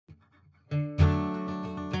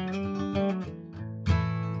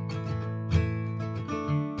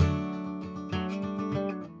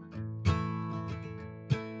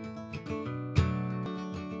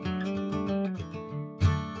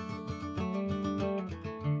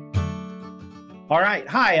All right.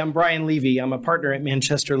 Hi, I'm Brian Levy. I'm a partner at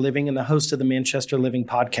Manchester Living and the host of the Manchester Living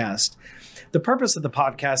podcast. The purpose of the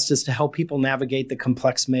podcast is to help people navigate the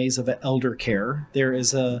complex maze of elder care. There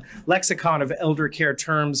is a lexicon of elder care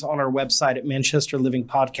terms on our website at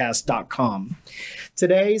manchesterlivingpodcast.com.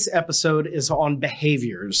 Today's episode is on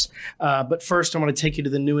behaviors. But first, I want to take you to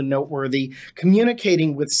the new and noteworthy.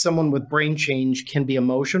 Communicating with someone with brain change can be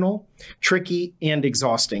emotional, tricky, and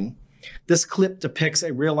exhausting. This clip depicts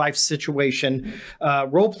a real-life situation,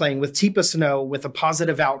 role-playing with Teepa Snow with a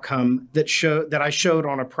positive outcome that I showed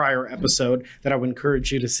on a prior episode that I would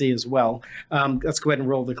encourage you to see as well. Let's go ahead and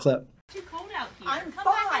roll the clip. It's too cold out here. I'm Come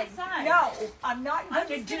fine. inside. No, I'm not going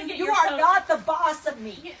to do. Get You your are coat. not the boss of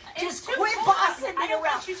me. Yeah, Just it's too quit cold. bossing me I don't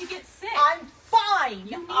around. want you to get sick. I'm fine.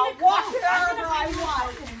 You need I'll a walk coat. it I'm out gonna I bring you a want.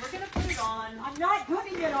 coat and we're gonna put it on. I'm not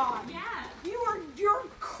putting it on. Yeah. You're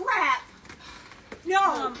crap.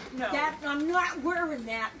 No, No. that I'm not wearing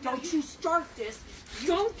that. No, Don't you start this.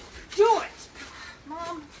 Don't do it.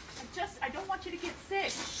 Mom, I don't want you to get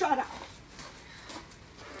sick. Shut up.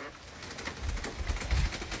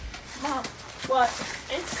 Mom, what?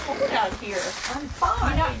 It's cold out here. I'm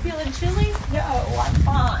fine. You're not feeling chilly? No, I'm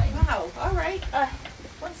fine. Wow. All right. 1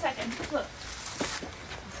 second. Look.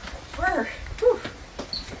 Where? Whew.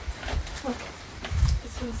 Look.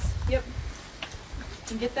 This one's. Yep.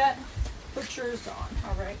 You get that? Put yours on.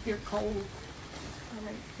 All right. You're cold. All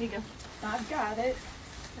right. Here you go. I've got it.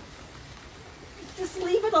 Just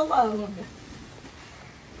leave it alone.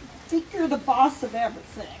 Think you're the boss of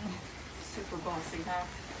everything. Super bossy, huh?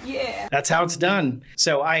 Yeah. That's how it's done.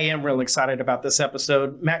 So I am real excited about this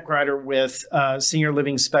episode. Matt Greider with Senior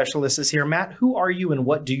Living Specialist is here. Matt, who are you and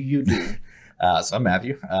what do you do? So I'm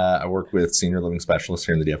Matthew. I work with Senior Living Specialists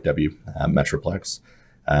here in the DFW Metroplex.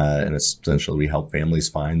 And essentially we help families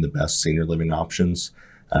find the best senior living options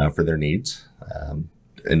for their needs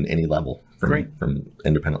in any level, from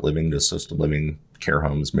independent living to assisted living, care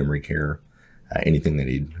homes, memory care, anything they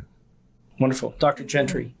need. Wonderful. Dr.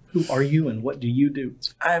 Gentry, who are you and what do you do?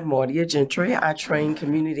 I'm Mordia Gentry. I train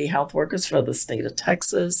community health workers for the state of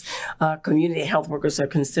Texas. Community health workers are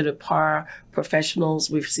considered paraprofessionals.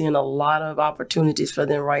 We've seen a lot of opportunities for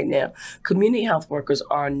them right now. Community health workers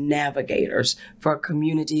are navigators for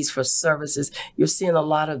communities, for services. You're seeing a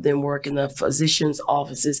lot of them work in the physicians'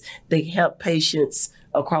 offices. They help patients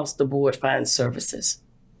across the board find services.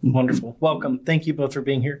 Wonderful. Welcome. Thank you both for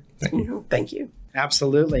being here. Thank you.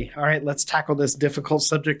 Absolutely. All right, let's tackle this difficult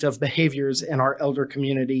subject of behaviors in our elder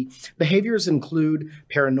community. Behaviors include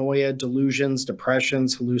paranoia, delusions,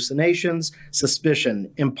 depressions, hallucinations,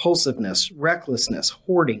 suspicion, impulsiveness, recklessness,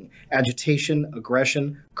 hoarding, agitation,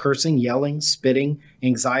 aggression, cursing, yelling, spitting,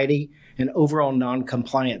 anxiety, and overall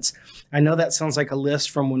non-compliance. I know that sounds like a list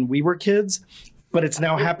from when we were kids, but it's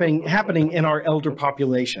now happening in our elder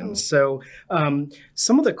population. So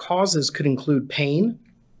some of the causes could include pain,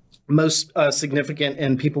 most significant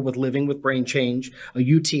in people living with brain change, a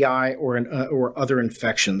UTI or other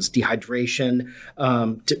infections, dehydration,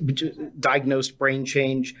 diagnosed brain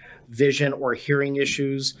change, vision or hearing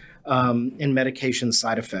issues, and medication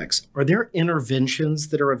side effects. Are there interventions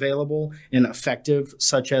that are available and effective,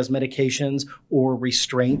 such as medications or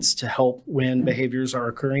restraints to help when behaviors are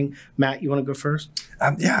occurring? Matt, you want to go first?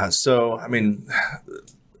 So,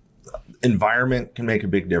 environment can make a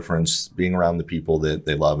big difference. Being around the people that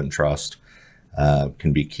they love and trust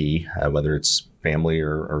can be key, whether it's family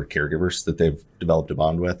or caregivers that they've developed a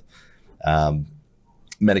bond with.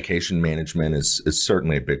 Medication management is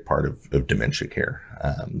certainly a big part of dementia care.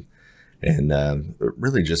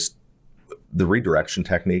 Really just the redirection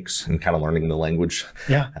techniques and kind of learning the language,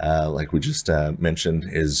 like we just mentioned,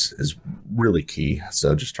 is really key.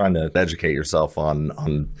 So just trying to educate yourself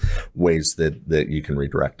on ways that you can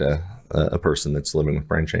redirect a person that's living with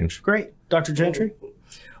brain change. Great. Dr. Gentry?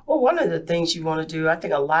 Well, one of the things you want to do, I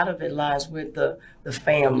think a lot of it lies with the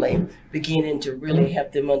family, beginning to really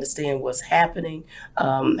help them understand what's happening,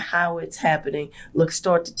 how it's happening.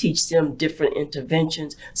 Start to teach them different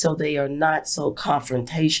interventions so they are not so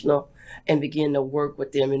confrontational, and begin to work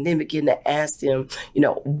with them, and then begin to ask them,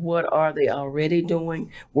 what are they already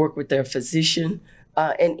doing? Work with their physician.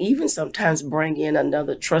 And even sometimes bring in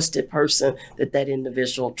another trusted person that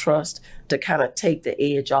individual trusts to kind of take the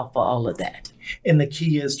edge off of all of that. And the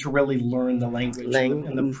key is to really learn the language.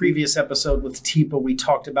 In the Mhm. previous episode with Tipa, we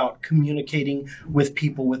talked about communicating with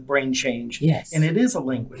people with brain change. Yes. And it is a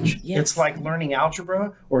language. Yes. It's like learning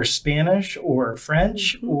algebra or Spanish or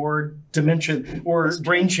French or dementia or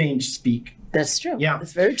brain change speak. That's true. Yeah.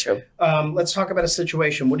 That's very true. Let's talk about a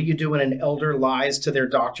situation. What do you do when an elder lies to their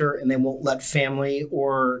doctor and they won't let family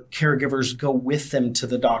or caregivers go with them to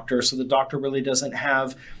the doctor? So the doctor really doesn't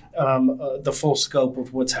have the full scope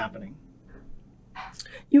of what's happening.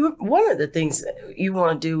 One of the things that you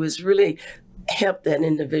want to do is really help that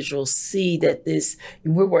individual see that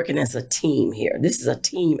we're working as a team here. This is a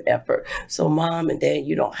team effort. So mom and dad,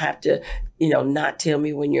 you don't have to, not tell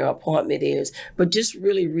me when your appointment is, but just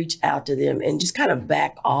really reach out to them and just kind of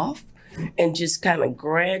back off and just kind of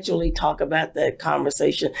gradually talk about that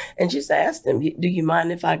conversation and just ask them, do you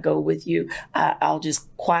mind if I go with you? I'll just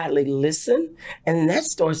quietly listen. And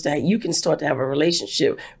then you can start to have a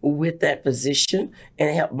relationship with that physician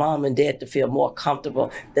and help mom and dad to feel more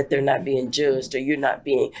comfortable that they're not being judged or you're not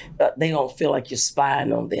they don't feel like you're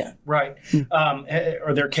spying on them. Right.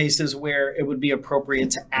 Are there cases where it would be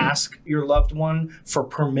appropriate to ask your loved one for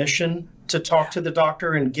permission to talk to the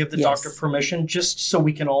doctor and give the doctor permission, just so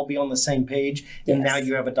we can all be on the same page? And now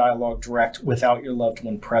you have a dialogue direct without your loved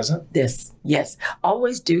one present. Yes.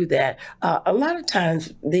 Always do that. A lot of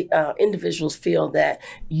times the individuals feel that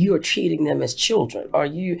you are treating them as children, or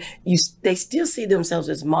they still see themselves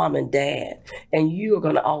as mom and dad, and you are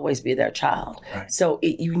going to always be their child. Right. So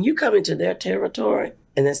when you come into their territory,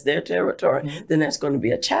 and it's their territory, then that's going to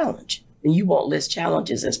be a challenge, and you want less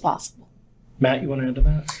challenges as possible. Matt, you want to add to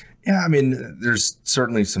that? Yeah, I mean, there's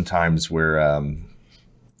certainly some times where,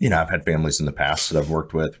 I've had families in the past that I've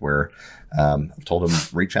worked with where I've told them,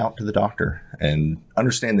 reach out to the doctor and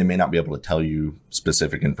understand they may not be able to tell you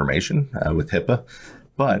specific information with HIPAA,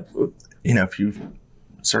 but, if you've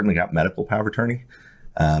certainly got medical power of attorney,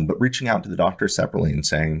 but reaching out to the doctor separately and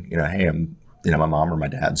saying, hey, I'm, my mom or my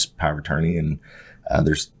dad's power of attorney, and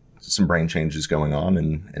there's some brain changes going on,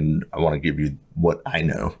 and I want to give you what I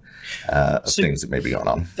know of things that may be going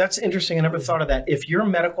on. That's interesting. I never thought of that. If you're a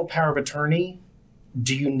medical power of attorney,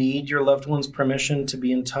 do you need your loved one's permission to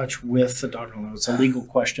be in touch with the doctor? I know it's a legal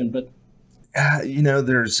question, but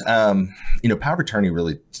there's power of attorney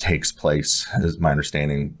really takes place, is my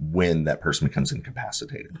understanding, when that person becomes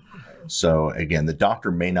incapacitated. So again, the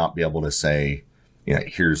doctor may not be able to say,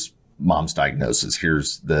 here's mom's diagnosis,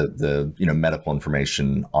 here's the medical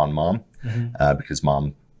information on mom, because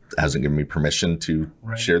mom hasn't given me permission to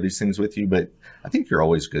share these things with you. But I think you're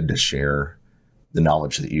always good to share the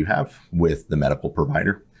knowledge that you have with the medical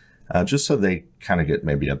provider, just so they kind of get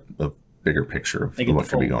maybe a bigger picture of what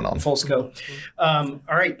could be going on. Full scope. All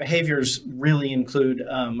right. Behaviors really include,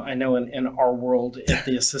 I know in our world at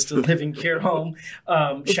the assisted living care home,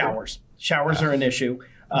 showers. Showers are an issue.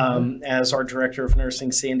 As our director of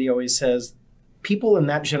nursing, Sandy, always says, people in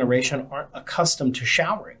that generation aren't accustomed to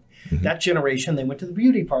showering. Mm-hmm. That generation, they went to the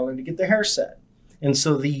beauty parlor to get their hair set. And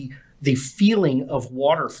so the feeling of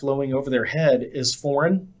water flowing over their head is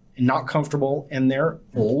foreign and not comfortable, and they're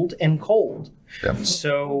old and cold. Yep.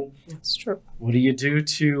 So That's true. what do you do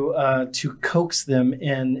to coax them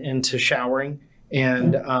into showering?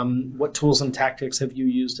 And what tools and tactics have you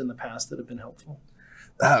used in the past that have been helpful?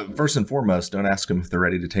 First and foremost, don't ask them if they're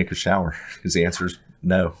ready to take a shower, because the answer is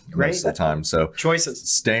no most of the time. So choices.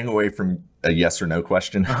 Staying away from a yes or no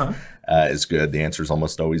question is good. The answer is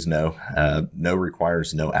almost always no. No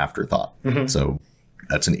requires no afterthought. Mm-hmm. So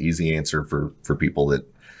that's an easy answer for people that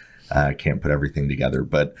can't put everything together.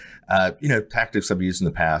 But, tactics I've used in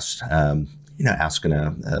the past, asking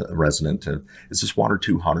a resident is this water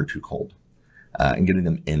too hot or too cold? And getting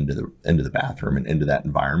them into the bathroom and into that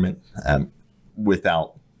environment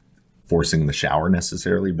without forcing the shower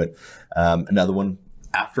necessarily. But another one,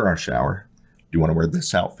 after our shower, do you want to wear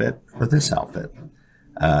this outfit or this outfit?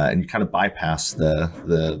 And you kind of bypass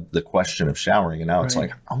the question of showering, and now it's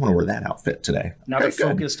like, I want to wear that outfit today. Now they're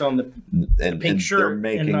focused on the pink shirt, they're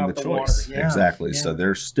making and the the choice. water. Yeah. Exactly. Yeah. So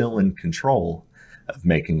they're still in control of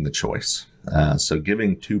making the choice. So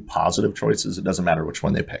giving two positive choices, it doesn't matter which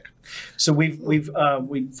one they pick. So we've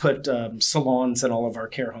put salons in all of our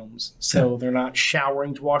care homes. So they're not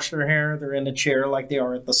showering to wash their hair. They're in a chair like they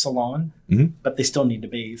are at the salon, but they still need to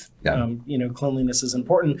bathe. Yeah. Cleanliness is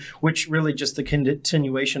important, which really just the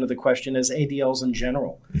continuation of the question is ADLs in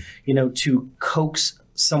general, to coax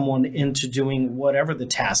someone into doing whatever the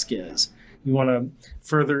task is. You want to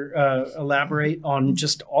further elaborate on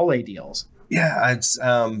just all ADLs? Yeah, it's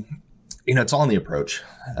it's all in the approach.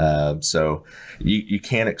 So you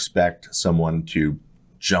can't expect someone to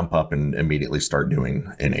jump up and immediately start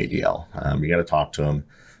doing an ADL. You got to talk to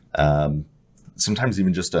them. sometimes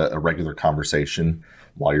even just a regular conversation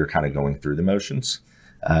while you're kind of going through the motions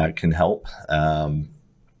can help.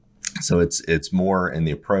 So it's more in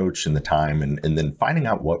the approach and the time and then finding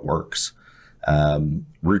out what works.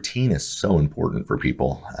 Routine is so important for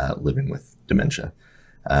people living with dementia.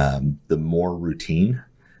 The more routine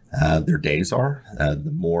their days are,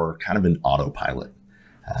 the more kind of an autopilot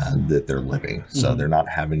that they're living. So they're not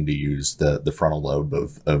having to use the frontal lobe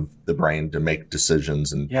of the brain to make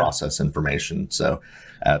decisions and process information. So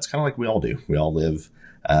it's kind of like we all do. We all live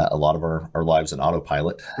a lot of our lives in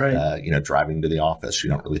autopilot. Right. Driving to the office, you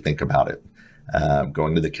don't really think about it.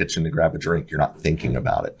 Going to the kitchen to grab a drink, you're not thinking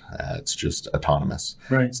about it. It's just autonomous.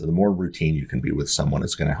 Right. So the more routine you can be with someone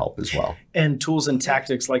is going to help as well. And tools and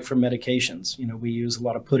tactics like for medications. We use a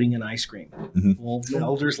lot of pudding and ice cream. Well, the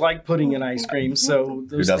elders like pudding and ice cream, so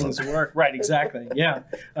those things work. Right, exactly. Yeah.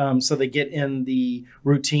 So they get in the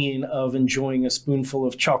routine of enjoying a spoonful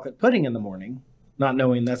of chocolate pudding in the morning, not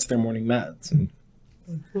knowing that's their morning meds.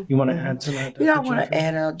 You want to add to that? I want to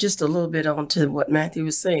add just a little bit on to what Matthew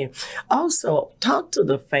was saying. Also, talk to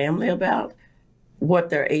the family about what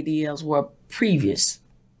their ADLs were previous.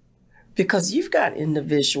 Because you've got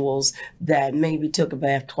individuals that maybe took a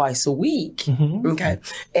bath twice a week, okay?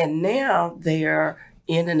 And now they're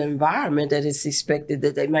in an environment that is expected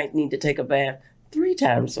that they might need to take a bath 3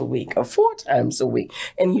 times a week or 4 times a week.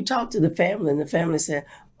 And you talk to the family and the family said,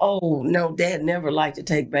 oh, no, Dad never liked to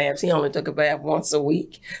take baths. He only took a bath once a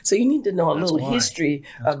week. So you need to know a little history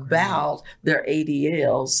about their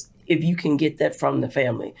ADLs if you can get that from the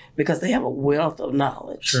family, because they have a wealth of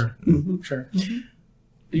knowledge. Sure. Sure.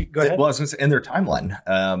 Go ahead. Well, I was going to say, in their timeline,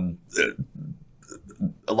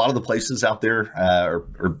 a lot of the places out there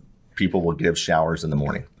or people will give showers in the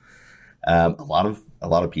morning. A lot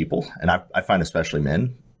of people, and I find especially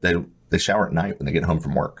men, they shower at night when they get home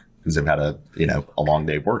from work, because they've had a long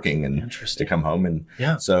day working and they come home and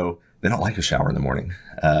so they don't like a shower in the morning.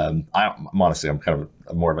 I'm honestly, I'm kind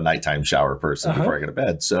of more of a nighttime shower person before I go to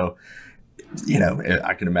bed. So,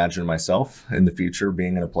 I can imagine myself in the future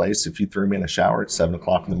being in a place, if you threw me in a shower at 7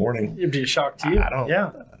 o'clock in the morning, It'd be a shock to you. I don't.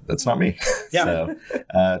 Yeah. That's not me. Yeah.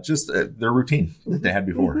 So just their routine that they had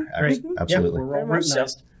before. Right. Absolutely. Yeah, we're all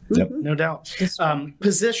routinized. Yep. No doubt.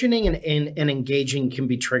 Positioning and engaging can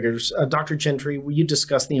be triggers. Dr. Gentry, will you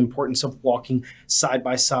discuss the importance of walking side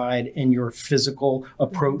by side in your physical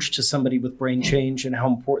approach to somebody with brain change and how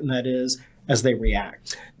important that is as they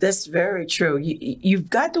react? That's very true. You've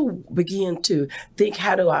got to begin to think,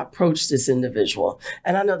 how do I approach this individual?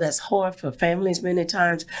 And I know that's hard for families many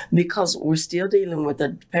times because we're still dealing with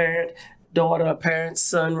a parent-daughter,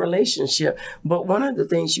 parent-son relationship. But one of the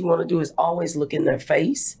things you want to do is always look in their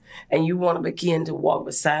face, and you want to begin to walk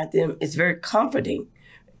beside them. It's very comforting.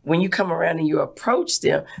 When you come around and you approach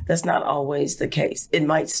them, that's not always the case. It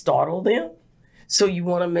might startle them. So you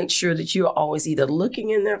want to make sure that you're always either looking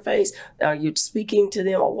in their face, or you're speaking to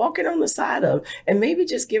them, or walking on the side of them, and maybe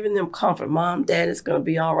just giving them comfort. Mom, Dad, it's going to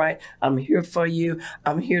be all right. I'm here for you.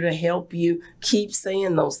 I'm here to help you. Keep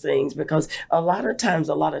saying those things, because a lot of times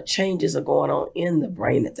a lot of changes are going on in the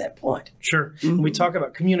brain at that point. Sure. We talk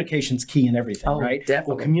about communication's key in everything, right?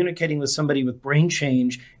 Definitely. Well, communicating with somebody with brain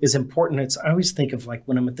change is important. I always think of like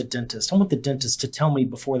when I'm at the dentist. I want the dentist to tell me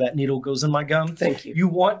before that needle goes in my gum. Thank you. You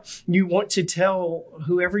want to tell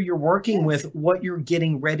whoever you're working with what you're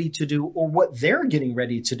getting ready to do or what they're getting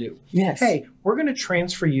ready to do. Yes. Hey, we're going to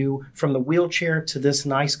transfer you from the wheelchair to this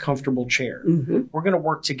nice, comfortable chair. We're going to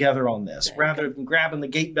work together on this rather than grabbing the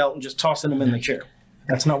gate belt and just tossing them in the chair.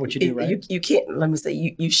 That's not what you do, right? You can't, let me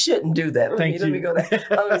say, you shouldn't do that. Thank you. Let me go there.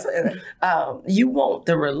 Let me say that. You want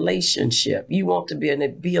the relationship. You want to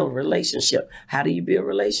build a relationship. How do you build a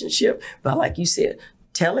relationship? But like you said,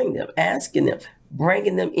 telling them, asking them,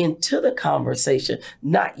 bringing them into the conversation,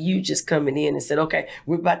 not you just coming in and said, okay,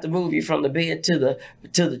 we're about to move you from the bed to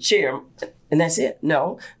the chair, and that's it.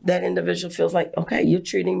 No, that individual feels like, okay, you're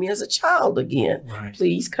treating me as a child again. Right.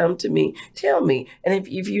 Please come to me, tell me. And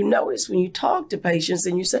if you notice when you talk to patients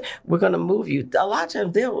and you say, we're going to move you, a lot of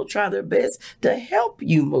times they will try their best to help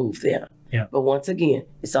you move them. Yeah. But once again,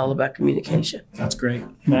 it's all about communication. That's great.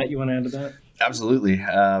 Matt, you want to add to that? Absolutely.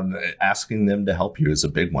 Asking them to help you is a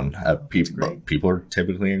big one. People are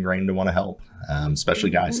typically ingrained to want to help,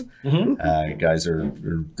 especially guys. Guys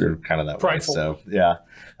they're kind of that prideful. way. So yeah,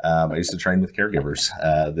 I used to train with caregivers.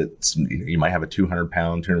 That you might have a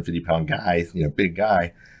 200-pound, 250-pound guy, big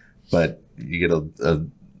guy, but you get a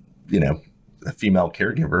female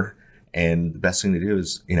caregiver. And the best thing to do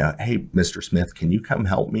is, hey, Mr. Smith, can you come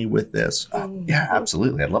help me with this? Yeah,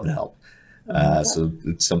 absolutely. I'd love to help. So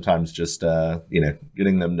it's sometimes just,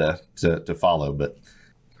 getting them to follow. But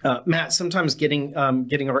Matt, sometimes getting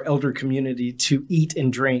our elder community to eat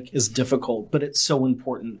and drink is difficult, but it's so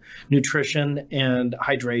important. Nutrition and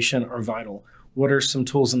hydration are vital. What are some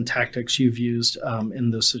tools and tactics you've used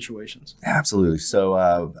in those situations? Absolutely. So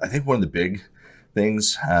I think one of the big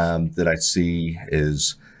things that I see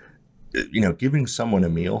is, giving someone a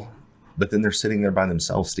meal, but then they're sitting there by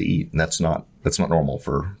themselves to eat, and that's not normal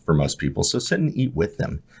for most people. So sit and eat with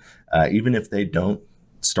them, even if they don't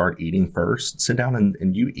start eating first. Sit down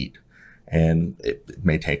and you eat, and it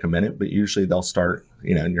may take a minute, but usually they'll start.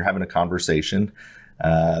 And you're having a conversation.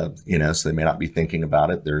 So they may not be thinking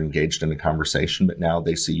about it. They're engaged in a conversation, but now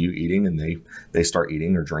they see you eating and they start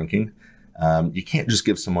eating or drinking. You can't just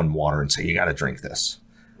give someone water and say, you got to drink this.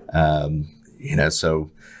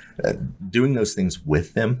 So doing those things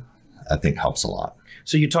with them, I think helps a lot.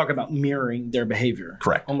 So you talk about mirroring their behavior.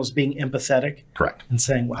 Correct. Almost being empathetic. Correct. And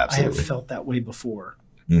saying, well, Absolutely. I have felt that way before.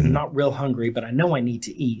 Mm-hmm. I'm not real hungry, but I know I need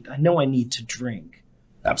to eat. I know I need to drink.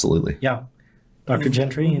 Absolutely. Yeah. Dr.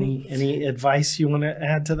 Gentry, any advice you want to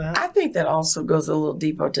add to that? I think that also goes a little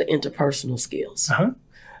deeper to interpersonal skills. Uh-huh.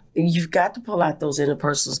 You've got to pull out those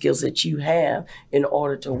interpersonal skills that you have in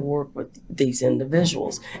order to work with these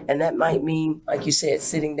individuals. And that might mean, like you said,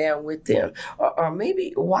 sitting down with them or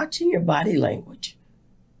maybe watching your body language.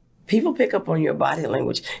 People pick up on your body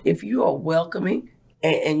language. If you are welcoming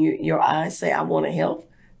and your eyes say, I want to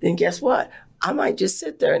help, then guess what? I might just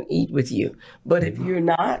sit there and eat with you. But if you're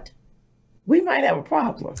not, we might have a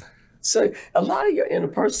problem. So a lot of your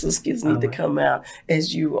interpersonal skills need to come out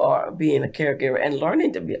as you are being a caregiver and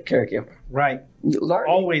learning to be a caregiver. Right.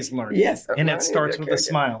 Learning. Always learning. Yes. And it starts with a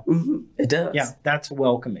smile. Mm-hmm. It does. Yeah, that's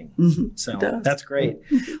welcoming. Mm-hmm. So It does. that's great.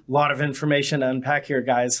 A lot of information to unpack here,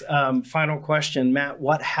 guys. Final question, Matt,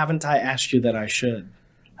 what haven't I asked you that I should?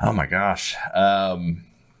 Oh my gosh.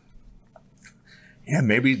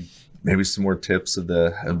 Maybe some more tips of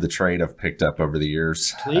the trade I've picked up over the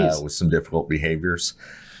years with some difficult behaviors.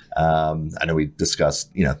 I know we discussed,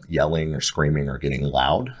 yelling or screaming or getting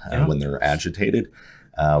loud when they're agitated.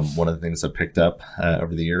 One of the things I picked up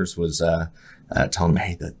over the years was telling them,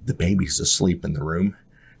 hey, the baby's asleep in the room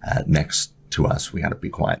next to us. We got to be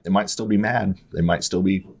quiet. They might still be mad. They might still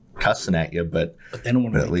be cussing at you, but they don't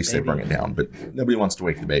want to at least they bring it down. But nobody wants to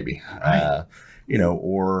wake the baby. Right.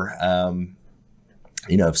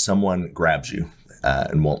 If someone grabs you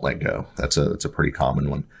and won't let go, that's a pretty common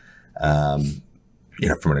one.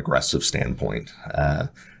 From an aggressive standpoint,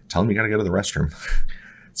 tell them you got to go to the restroom.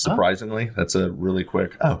 Surprisingly, that's a really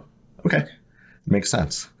quick, oh, okay. Makes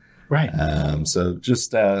sense. Right. So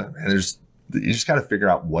just, you just got to figure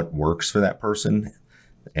out what works for that person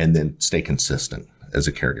and then stay consistent as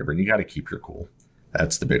a caregiver. And you got to keep your cool.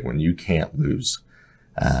 That's the big one. You can't lose,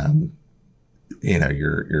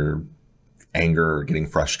 your anger or getting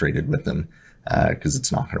frustrated with them. Because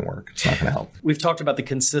it's not going to work. It's not going to help. We've talked about the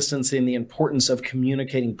consistency and the importance of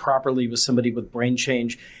communicating properly with somebody with brain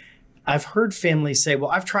change. I've heard families say,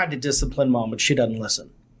 well, I've tried to discipline mom, but she doesn't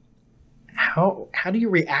listen. How do you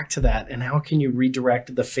react to that? And how can you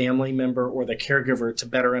redirect the family member or the caregiver to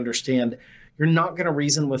better understand you're not going to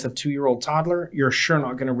reason with a 2-year-old toddler. You're sure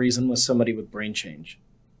not going to reason with somebody with brain change.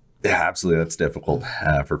 Yeah, absolutely. That's difficult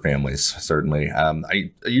for families, certainly.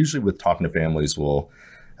 I usually with talking to families will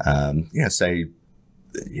say,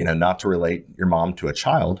 not to relate your mom to a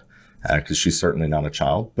child because she's certainly not a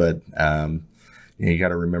child, but you got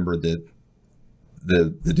to remember that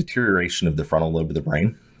the deterioration of the frontal lobe of the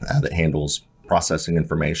brain that handles processing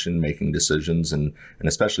information, making decisions, and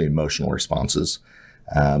especially emotional responses.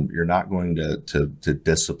 You're not going to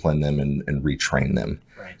discipline them and retrain them.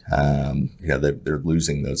 Right. They're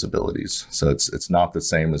losing those abilities. So it's not the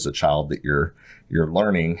same as a child that you're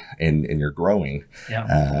learning and you're growing.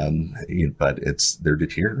 Yeah. But they're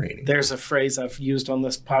deteriorating. There's a phrase I've used on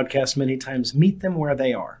this podcast many times: meet them where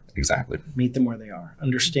they are. Exactly. Meet them where they are.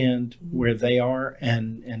 Understand where they are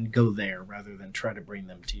and go there rather than try to bring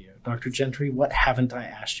them to you. Dr. Gentry, what haven't I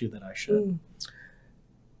asked you that I should?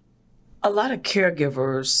 A lot of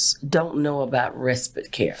caregivers don't know about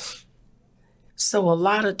respite care. So a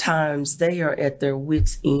lot of times they are at their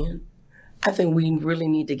wits' end. I think we really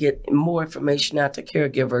need to get more information out to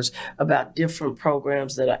caregivers about different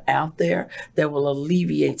programs that are out there that will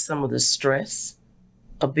alleviate some of the stress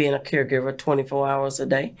of being a caregiver 24 hours a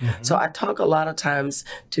day. Mm-hmm. So I talk a lot of times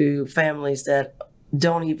to families that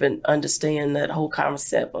don't even understand that whole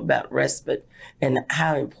concept about respite and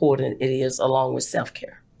how important it is along with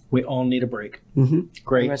self-care. We all need a break. Mm-hmm.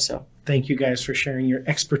 Great. Very much so. Thank you guys for sharing your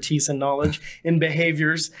expertise and knowledge in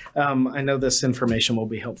behaviors. I know this information will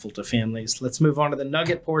be helpful to families. Let's move on to the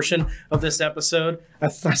nugget portion of this episode. I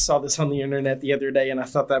saw this on the internet the other day, and I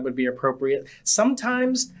thought that would be appropriate.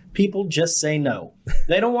 Sometimes people just say no.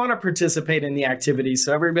 They don't want to participate in the activity,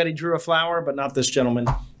 so everybody drew a flower, but not this gentleman.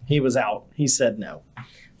 He was out. He said no.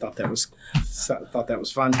 Thought that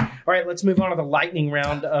was fun. All right, let's move on to the lightning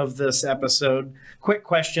round of this episode. Quick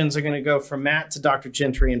questions are going to go from Matt to Dr.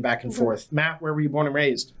 Gentry and back and forth. Matt, where were you born and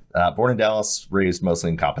raised? Born in Dallas, raised mostly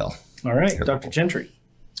in Coppell. All right, Dr. Gentry.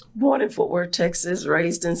 Born in Fort Worth, Texas,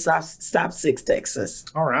 raised in Stop 6, Texas.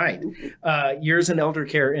 All right. Years in elder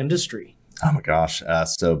care industry. Oh my gosh.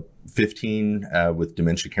 So 15 with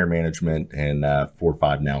dementia care management and 4 or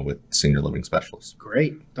 5 now with senior living specialists.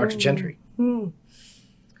 Great. Dr. Gentry.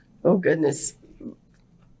 Oh, goodness.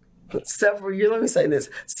 Several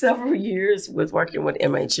years with working with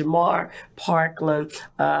MHMR, Parkland,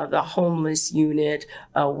 the homeless unit,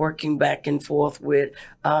 working back and forth with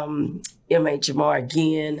MHMR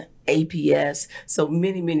again, APS. So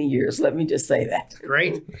many years. Let me just say that.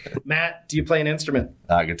 Great. Matt, do you play an instrument?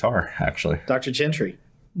 Guitar, actually. Dr. Gentry.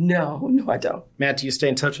 No, I don't. Matt, do you stay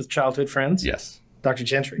in touch with childhood friends? Yes. Dr.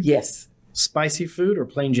 Gentry. Yes. Spicy food or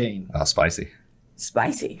plain Jane? Spicy.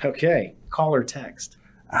 Spicy. Okay. Call or text?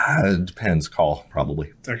 It depends. Call,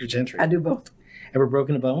 probably. Dr. Gentry. I do both. Ever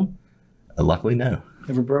broken a bone? Luckily, no.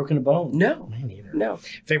 Ever broken a bone? No. Me neither. No.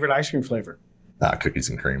 Favorite ice cream flavor?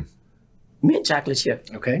 Cookies and cream. Mint chocolate chip.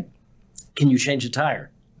 Okay. Can you change a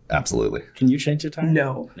tire? Absolutely. Can you change a tire?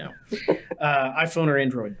 No. No. iPhone or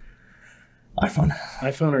Android? iPhone.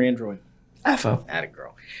 iPhone or Android? iPhone. Atta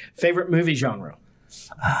girl. Favorite movie genre?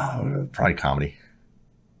 Probably comedy.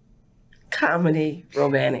 Comedy.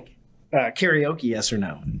 Romantic. Karaoke, yes or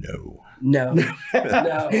no? No. No.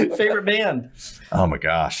 No. Favorite band? Oh my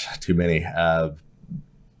gosh. Too many.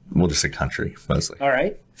 We'll just say country, mostly. All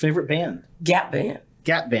right. Favorite band? Gap band.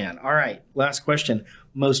 Gap band. All right. Last question.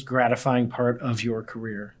 Most gratifying part of your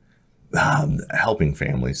career? Helping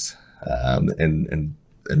families. In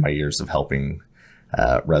my years of helping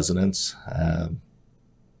residents,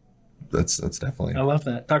 that's definitely. I love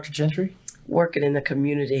that. Dr. Gentry? Working in the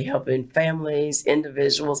community, helping families,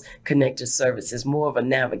 individuals connect to services, more of a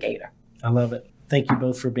navigator. I love it. Thank you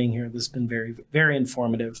both for being here. This has been very, very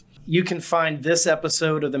informative. You can find this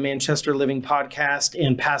episode of the Manchester Living Podcast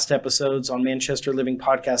and past episodes on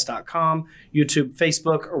manchesterlivingpodcast.com, YouTube,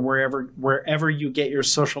 Facebook, or wherever you get your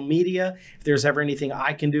social media. If there's ever anything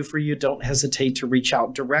I can do for you, don't hesitate to reach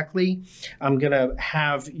out directly. I'm going to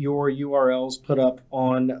have your URLs put up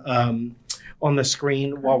on the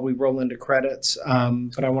screen while we roll into credits.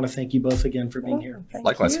 But I want to thank you both again for being here. Thank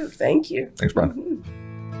Likewise. you. Thank you. Thanks, Brian.